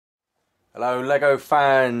Hello Lego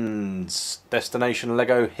fans, Destination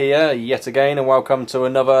Lego here yet again, and welcome to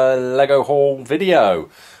another Lego haul video.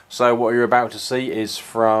 So what you're about to see is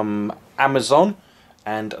from Amazon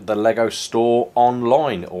and the Lego store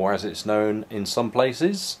online, or as it's known in some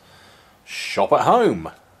places, shop at home.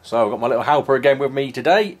 So I've got my little helper again with me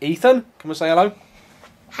today. Ethan, come and say hello.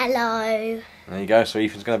 Hello. There you go, so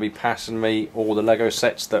Ethan's going to be passing me all the Lego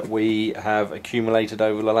sets that we have accumulated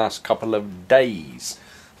over the last couple of days.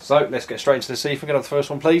 So let's get straight into this. Ethan, get on the first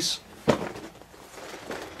one please.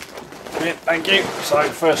 Brilliant, thank you. So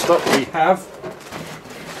first up we have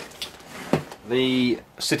the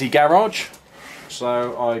City Garage.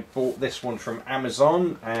 So I bought this one from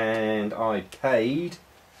Amazon and I paid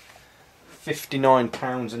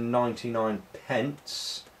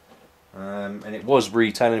 £59.99, and it was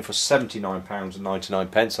retailing for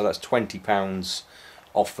 £79.99, so that's £20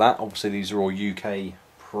 off that. Obviously these are all UK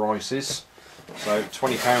prices. So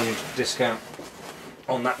 £20 discount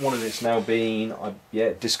on that one, and it's now been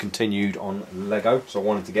discontinued on Lego. So I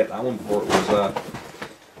wanted to get that one before it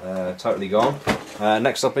was totally gone.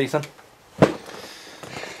 Next up, Ethan.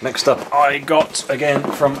 Next up, I got again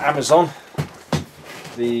from Amazon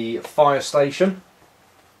the fire station.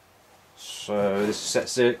 So this is set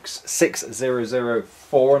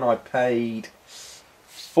 6004, and I paid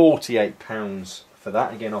 £48 for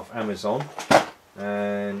that, again off Amazon.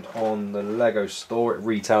 And on the Lego store it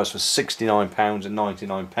retails for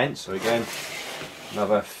 £69.99, so again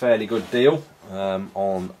another fairly good deal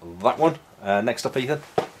on that one. Next up, Ethan.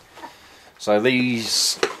 So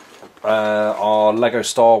these are Lego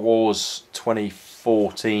Star Wars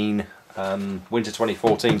 2014 Winter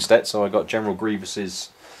 2014 set. So I got General Grievous's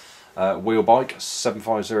wheel bike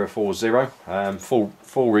 75040.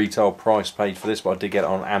 Full retail price paid for this, but I did get it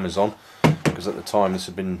on Amazon because at the time this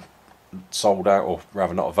had been sold out, or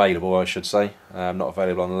rather not available I should say. Not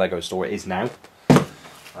available on the Lego store. It is now.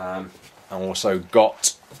 I also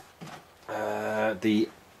got the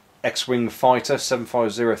X-Wing Fighter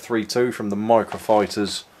 75032 from the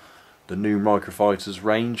Microfighters, the new Microfighters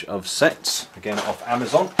range of sets, again off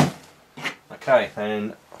Amazon. Okay,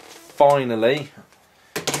 and finally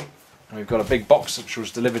we've got a big box which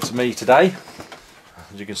was delivered to me today.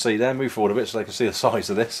 As you can see there, move forward a bit so they can see the size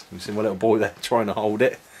of this. You can see my little boy there trying to hold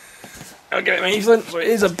it. Okay, Ethan, so it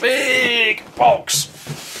is a big box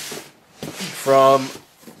from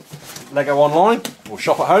Lego Online, or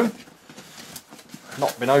Shop at Home.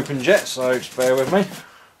 Not been opened yet, so just bear with me.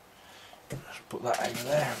 Just put that over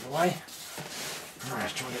there out of the way.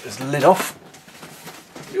 Let's try and get this lid off.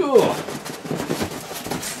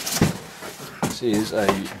 This is a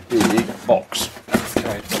big box.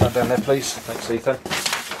 Okay, put that down there please. Thanks, Ethan.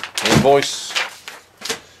 The invoice. I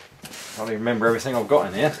can't even remember everything I've got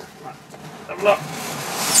in here. Have a look.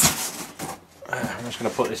 I'm just going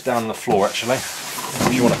to put this down on the floor actually. If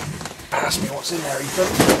you want to pass me what's in there, Ethan.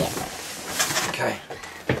 Okay.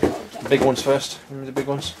 The big ones first. Remember the big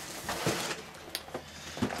ones?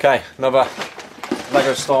 Okay, another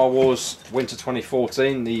Lego Star Wars Winter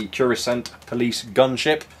 2014, the Coruscant Police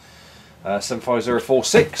Gunship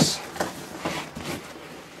 75046.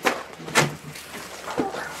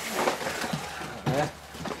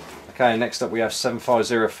 Okay, next up we have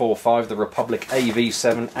 75045, the Republic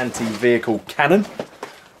AV7 anti-vehicle cannon.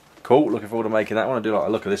 Cool, looking forward to making that one. I do like the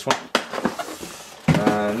look of this one.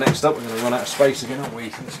 Next up we're going to run out of space again, aren't we?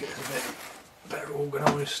 Let's get it a bit better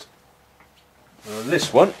organised.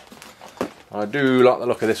 This one, I do like the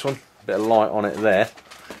look of this one. A bit of light on it there.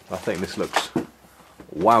 I think this looks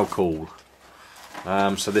wow cool.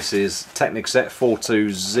 So this is Technic Set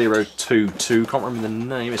 42022. Can't remember the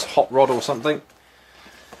name. It's Hot Rod or something.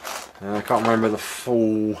 I can't remember the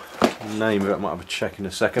full name of it. I might have a check in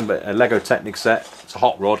a second. But a Lego Technic set. It's a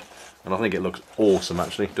hot rod, and I think it looks awesome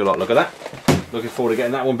actually. Do like the look of that. Looking forward to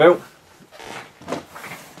getting that one built.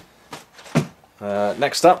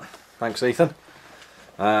 Next up, thanks Ethan.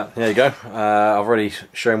 Here you go. I've already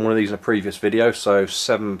shown one of these in a previous video. So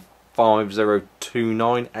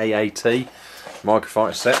 75029 AAT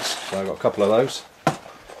Microfighter sets. So I've got a couple of those.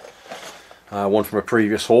 One from a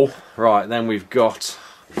previous haul. Right, then we've got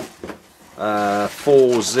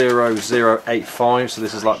 40085. So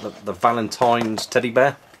this is like the Valentine's teddy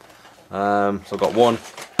bear. So I've got 1,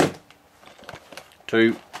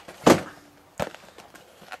 2,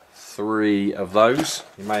 3 of those.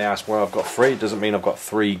 You may ask why I've got 3. It doesn't mean I've got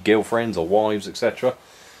 3 girlfriends or wives, etc.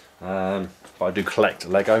 But I do collect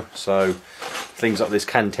Lego, so things like this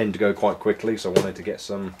can tend to go quite quickly. So I wanted to get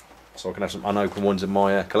some, so I can have some unopened ones in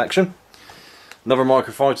my collection. Another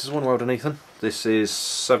Microfighters one. Well done, Ethan. This is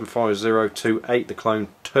 75028, the clone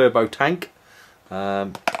turbo tank.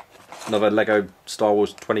 another Lego Star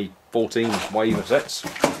Wars 2014 wave of sets.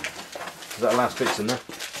 Is that the last bits in there?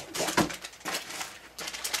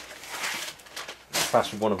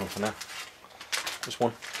 Pass with one of them for now. Just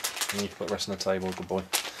one. And you can put the rest on the table, good boy.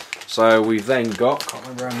 So we've then got, can't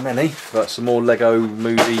remember how many, but some more Lego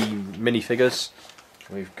movie minifigures.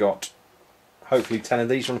 We've got hopefully 10 of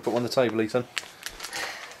these. You want to put one on the table, Ethan?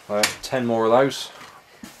 10 more of those.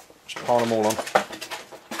 Just pile them all on.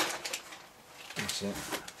 That's it.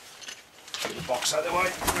 Get the box out of the way.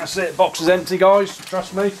 That's it. Box is empty, guys.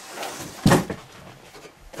 Trust me.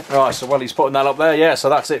 Right, so while he's putting that up there, yeah, so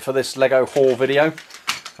that's it for this Lego haul video.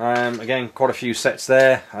 Again, quite a few sets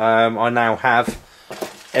there. I now have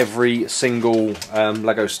every single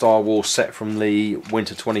Lego Star Wars set from the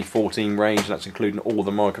Winter 2014 range. That's including all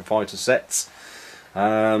the Microfighter sets.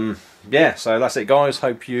 Yeah, so that's it, guys.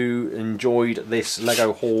 Hope you enjoyed this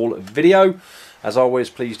Lego haul video. As always,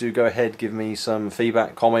 please do go ahead, give me some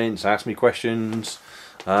feedback, comments, ask me questions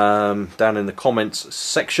down in the comments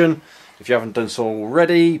section. If you haven't done so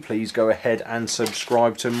already, please go ahead and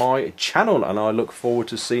subscribe to my channel, and I look forward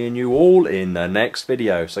to seeing you all in the next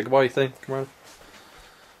video. Say goodbye, Ethan. Come on.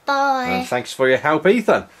 Bye. And thanks for your help,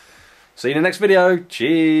 Ethan. See you in the next video.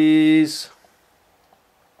 Cheers.